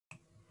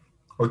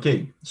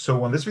Okay,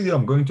 so on this video,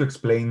 I'm going to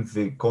explain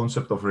the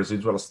concept of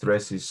residual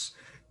stresses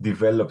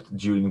developed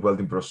during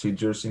welding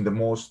procedures in the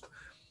most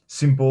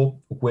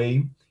simple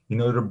way, in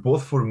order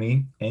both for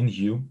me and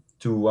you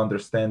to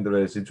understand the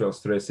residual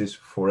stresses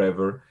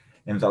forever,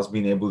 and thus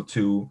being able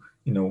to,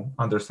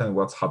 understand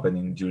what's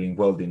happening during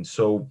welding.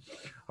 So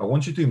I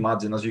want you to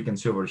imagine, as you can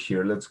see over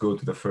here, let's go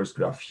to the first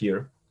graph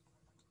here,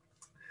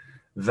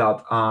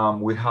 that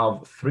we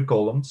have three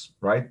columns,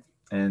 right?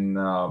 And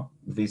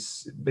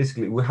this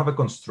basically, we have a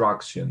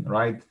construction,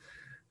 right?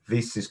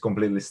 This is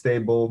completely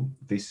stable,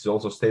 this is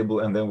also stable,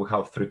 and then we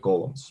have three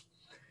columns.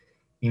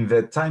 In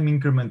the time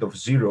increment of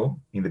 0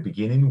 in the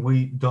beginning,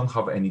 we don't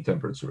have any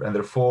temperature, and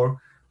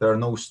therefore there are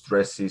no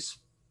stresses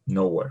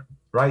nowhere,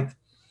 right?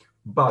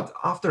 But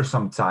after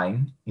some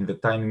time, in the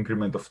time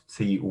increment of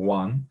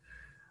T1,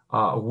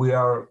 we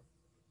are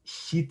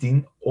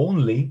heating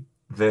only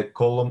the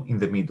column in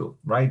the middle,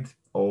 right?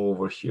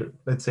 Over here.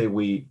 Let's say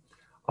we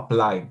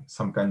apply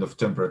some kind of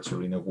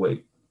temperature in a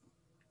way.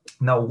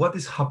 Now, what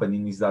is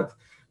happening is that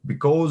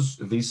because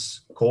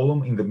this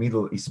column in the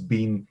middle is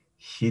being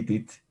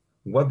heated,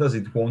 what does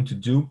it want to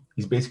do?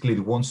 Is basically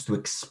it wants to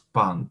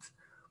expand.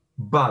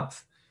 But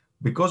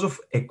because of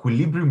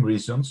equilibrium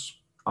reasons,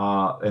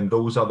 and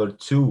those other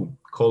two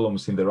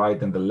columns in the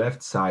right and the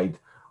left side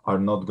are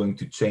not going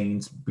to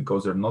change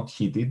because they're not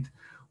heated,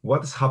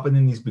 what's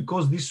happening is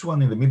because this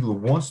one in the middle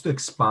wants to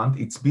expand,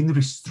 it's been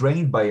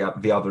restrained by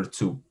the other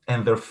two.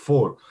 And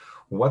therefore,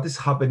 what is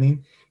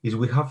happening is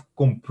we have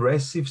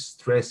compressive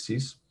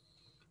stresses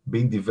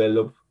being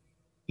developed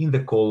in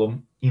the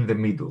column in the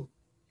middle.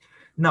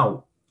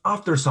 Now,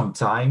 after some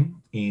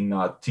time in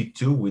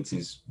T2, which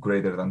is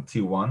greater than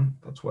T1,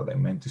 that's what I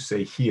meant to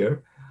say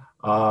here,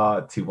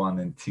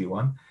 T1 and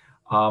T1,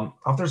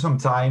 after some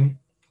time,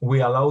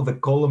 we allow the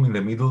column in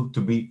the middle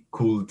to be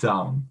cooled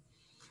down.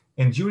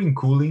 And during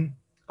cooling,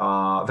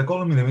 the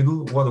column in the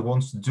middle, what it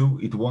wants to do,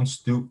 it wants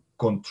to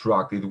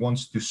contract, it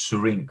wants to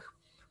shrink.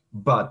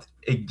 But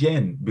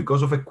again,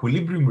 because of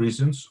equilibrium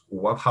reasons,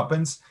 what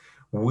happens?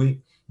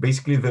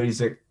 There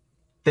is a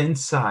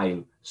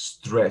tensile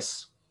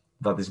stress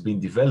that is being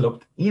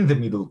developed in the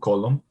middle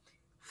column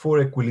for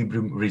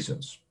equilibrium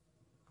reasons.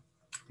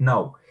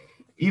 Now,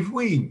 if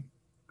we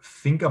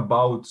think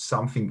about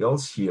something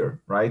else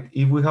here, right?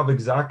 If we have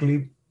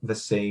exactly the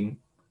same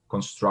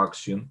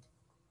construction,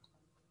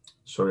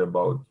 sorry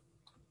about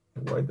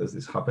why does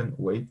this happen?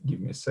 Wait, give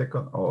me a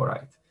second. All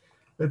right.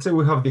 Let's say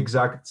we have the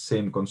exact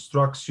same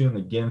construction,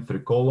 again, three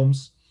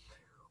columns.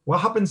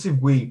 What happens if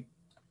we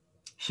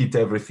heat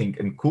everything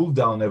and cool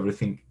down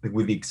everything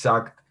with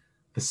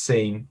the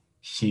same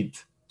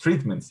heat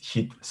treatments,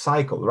 heat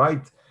cycle,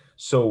 right?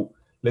 So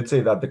let's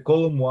say that the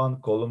column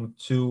 1, column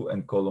 2,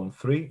 and column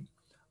 3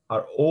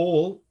 are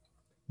all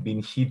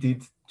being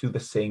heated to the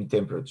same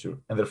temperature,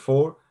 and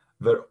therefore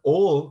they're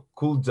all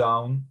cooled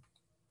down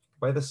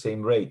by the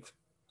same rate.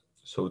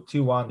 So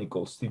T1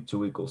 equals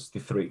T2 equals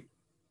T3.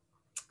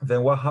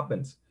 Then what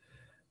happens?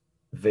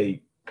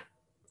 They,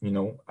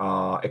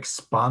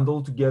 expand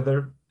all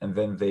together, and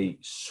then they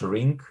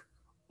shrink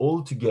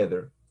all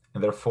together,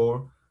 and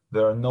therefore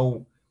there are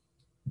no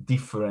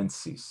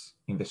differences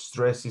in the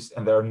stresses,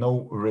 and there are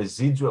no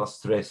residual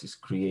stresses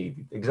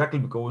created, exactly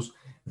because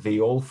they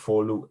all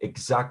follow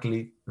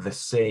exactly the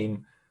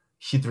same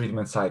heat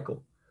treatment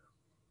cycle.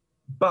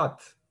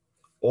 But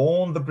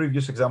on the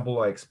previous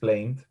example I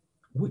explained,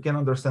 we can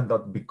understand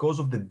that because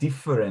of the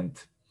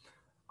different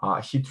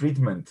heat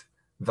treatment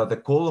that the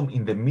column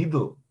in the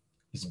middle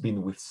is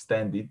being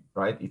withstanded,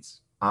 right?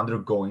 It's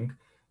undergoing,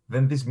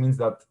 then this means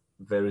that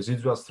the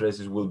residual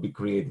stresses will be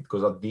created,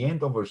 because at the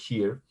end over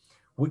here,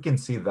 we can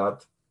see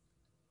that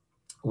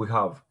we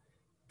have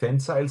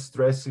tensile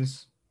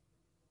stresses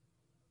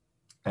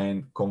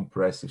and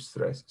compressive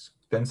stresses.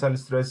 Tensile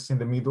stresses in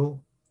the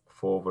middle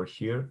for over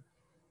here,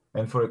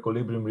 and for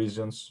equilibrium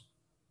reasons,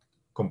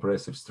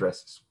 compressive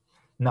stresses.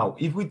 Now,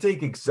 if we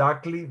take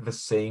exactly the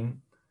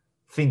same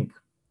thing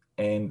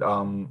and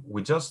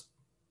we just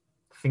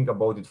think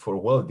about it for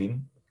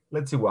welding,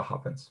 let's see what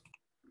happens.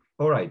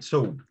 All right,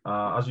 so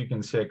as you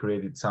can see, I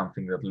created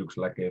something that looks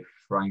like a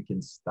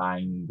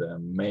Frankenstein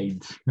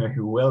made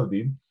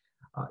welding.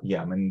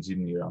 Yeah, I'm an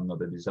engineer, I'm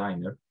not a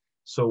designer.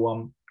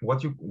 So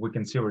what we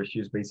can see over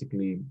here is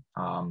basically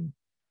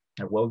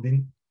a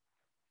welding,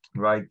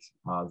 right?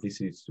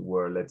 This is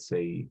where, let's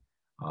say,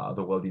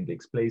 the welding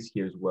takes place.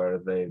 Here's where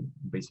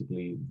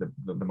basically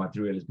the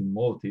material has been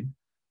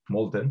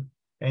molten,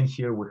 and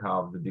here we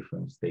have the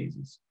different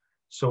stages.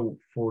 So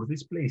for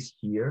this place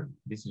here,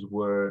 this is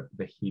where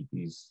the heat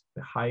is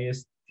the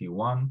highest,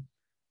 T1.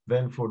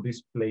 Then for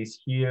this place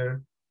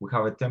here, we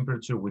have a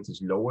temperature which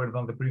is lower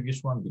than the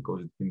previous one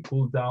because it's been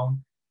cooled down.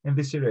 And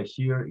this area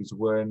here is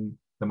when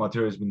the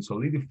material has been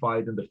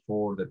solidified, and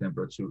therefore the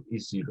temperature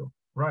is 0,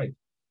 right?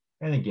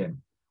 And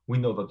again, we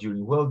know that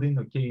during welding,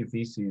 okay,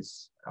 this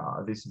is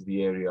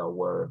the area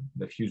where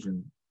this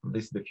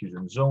is the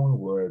fusion zone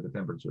where the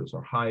temperatures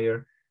are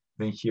higher.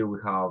 Then here we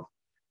have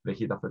the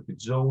heat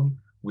affected zone,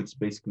 which is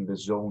basically the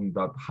zone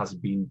that has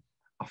been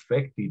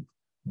affected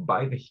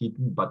by the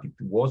heating, but it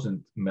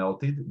wasn't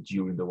melted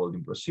during the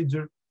welding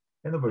procedure.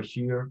 And over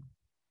here,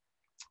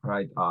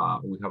 right,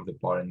 we have the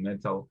parent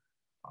metal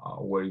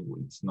where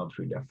it's not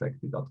really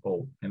affected at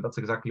all. And that's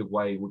exactly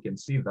why we can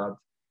see that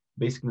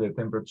basically the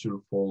temperature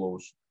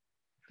follows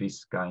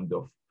this kind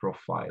of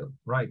profile,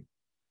 right?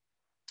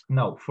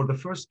 Now, for the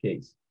first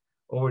case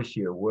over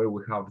here, where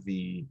we have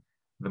the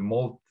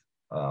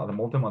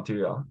molten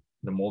material,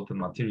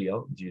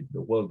 due to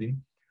the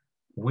welding,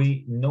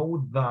 we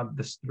know that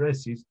the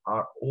stresses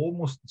are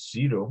almost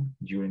zero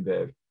during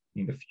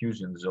in the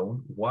fusion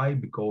zone. Why?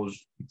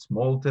 Because it's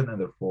molten and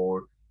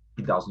therefore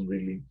it doesn't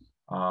really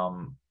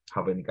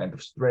have any kind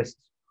of stress.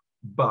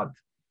 But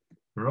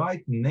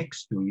right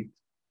next to it,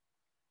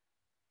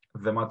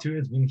 the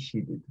material has been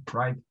heated,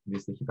 right?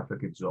 This is the heat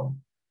affected zone.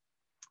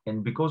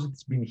 And because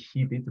it's been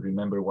heated,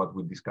 remember what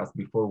we discussed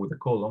before with the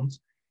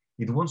columns,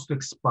 it wants to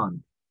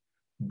expand.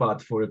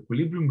 But for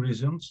equilibrium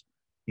reasons,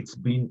 it's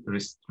been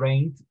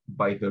restrained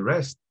by the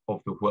rest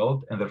of the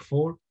weld, and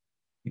therefore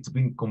it's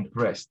been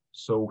compressed.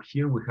 So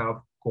here we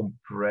have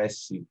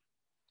compressive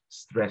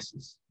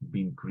stresses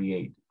being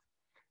created.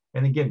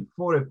 And again,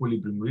 for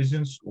equilibrium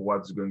reasons,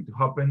 what's going to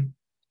happen?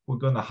 We're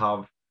going to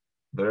have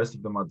the rest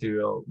of the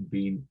material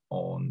being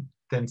on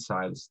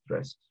tensile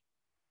stress.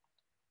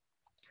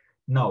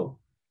 Now,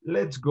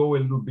 let's go a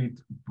little bit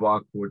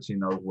backwards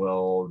in our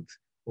weld.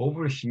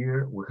 Over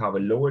here, we have a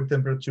lower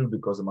temperature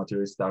because the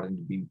material is starting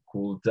to be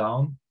cooled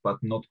down, but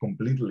not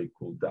completely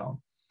cooled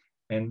down.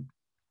 And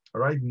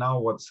right now,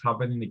 what's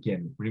happening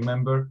again?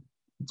 Remember,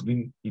 it's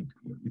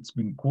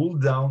been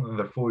cooled down, and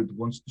therefore it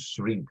wants to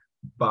shrink.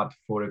 But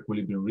for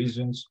equilibrium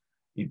reasons,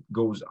 it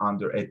goes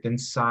under a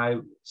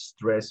tensile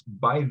stress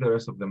by the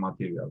rest of the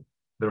material.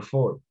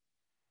 Therefore,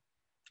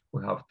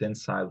 we have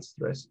tensile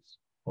stresses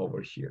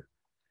over here.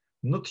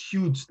 Not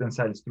huge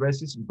tensile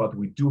stresses, but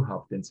we do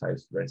have tensile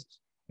stresses.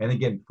 And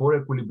again, for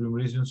equilibrium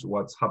reasons,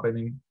 what's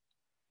happening?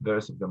 The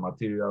rest of the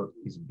material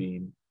is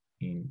being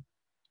in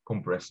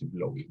compressive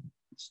loading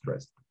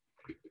stress.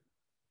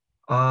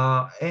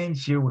 And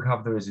here we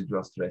have the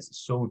residual stress.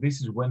 So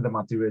this is when the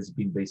material has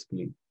been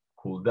basically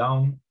cooled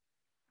down,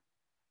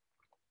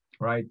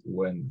 right?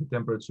 When the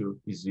temperature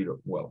is zero.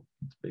 Well,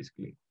 it's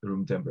basically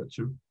room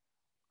temperature.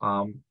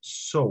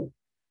 So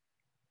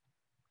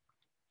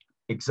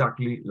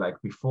exactly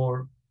like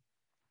before,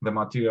 the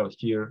material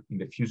here in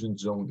the fusion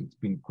zone, it's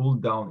been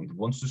cooled down, it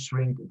wants to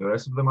shrink. The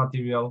rest of the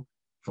material,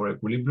 for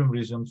equilibrium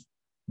reasons,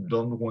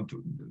 doesn't want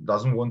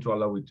to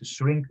allow it to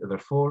shrink.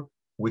 Therefore,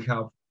 we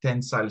have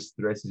tensile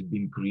stresses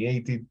being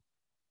created,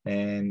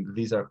 and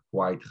these are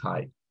quite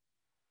high.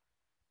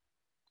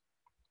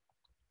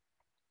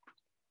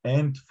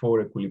 And for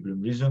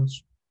equilibrium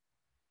reasons,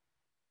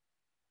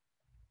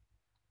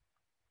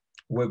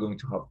 we're going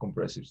to have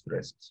compressive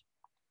stresses,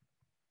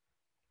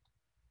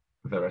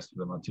 the rest of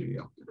the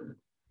material.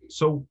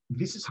 So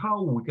this is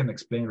how we can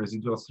explain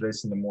residual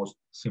stress in the most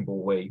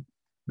simple way,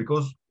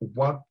 because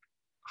what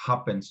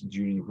happens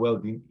during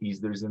welding is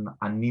there's an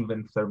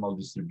uneven thermal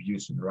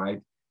distribution,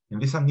 right? And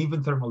this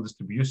uneven thermal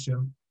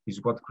distribution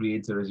is what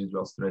creates the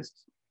residual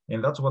stresses.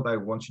 And that's what I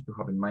want you to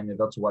have in mind, and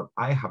that's what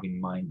I have in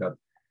mind, that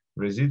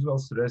residual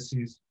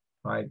stresses,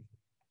 right,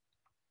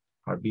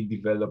 are being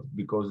developed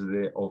because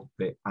of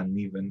the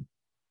uneven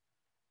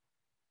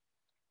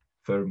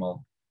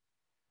thermal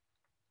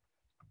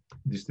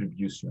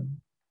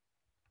distribution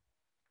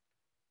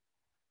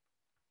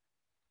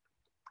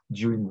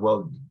during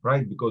welding,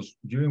 right? Because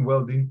during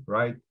welding,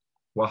 right,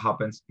 what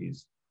happens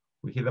is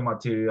we heat the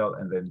material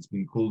and then it's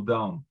been cooled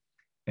down.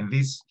 And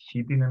this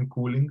heating and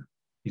cooling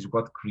is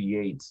what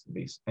creates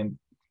this. And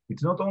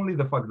it's not only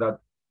the fact that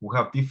we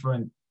have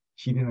different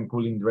heating and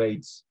cooling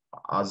rates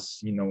as,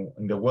 you know,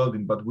 in the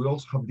welding, but we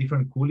also have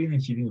different cooling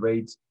and heating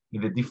rates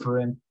in the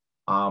different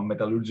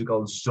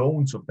metallurgical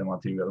zones of the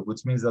material,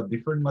 which means that the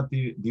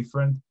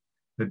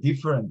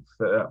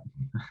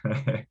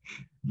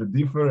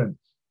different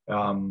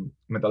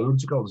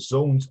metallurgical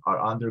zones are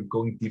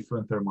undergoing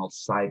different thermal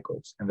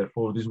cycles, and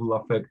therefore this will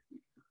affect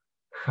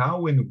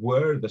how and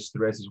where the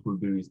stresses will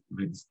be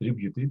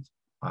redistributed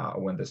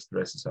when the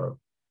stresses are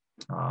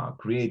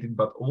created.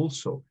 But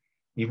also,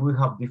 if we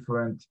have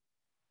different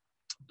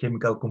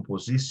chemical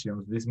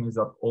compositions, this means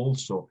that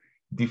also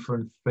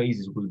different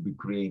phases will be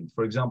created.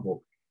 For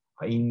example,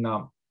 in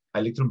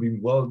electron beam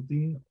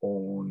welding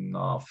on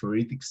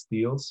ferritic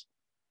steels,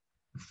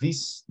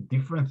 these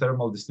different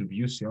thermal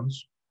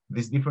distributions,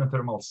 these different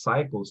thermal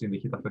cycles in the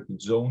heat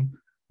affected zone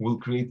will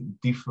create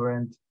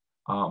different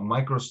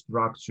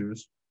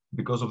microstructures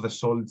because of the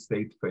solid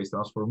state phase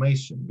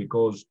transformation.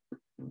 Because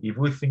if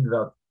we think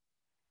that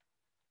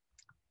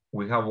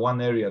we have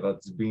one area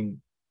that's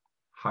been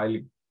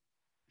highly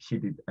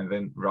heated and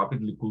then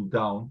rapidly cooled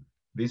down,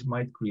 this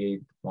might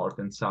create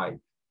martensite.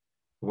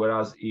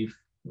 Whereas if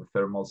the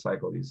thermal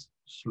cycle is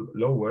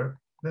lower,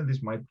 then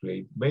this might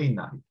create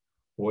bainite,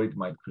 or it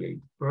might create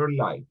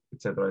pearlite,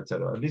 etc.,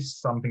 etc. This is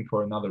something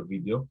for another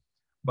video,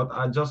 but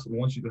I just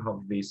want you to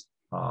have this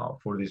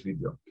for this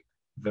video.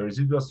 The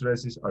residual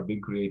stresses are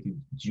being created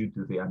due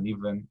to the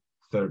uneven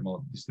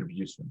thermal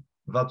distribution.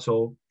 That's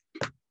all.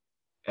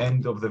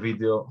 end of the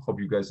video. Hope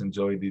you guys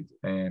enjoyed it.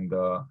 And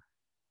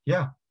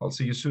yeah, I'll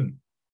see you soon.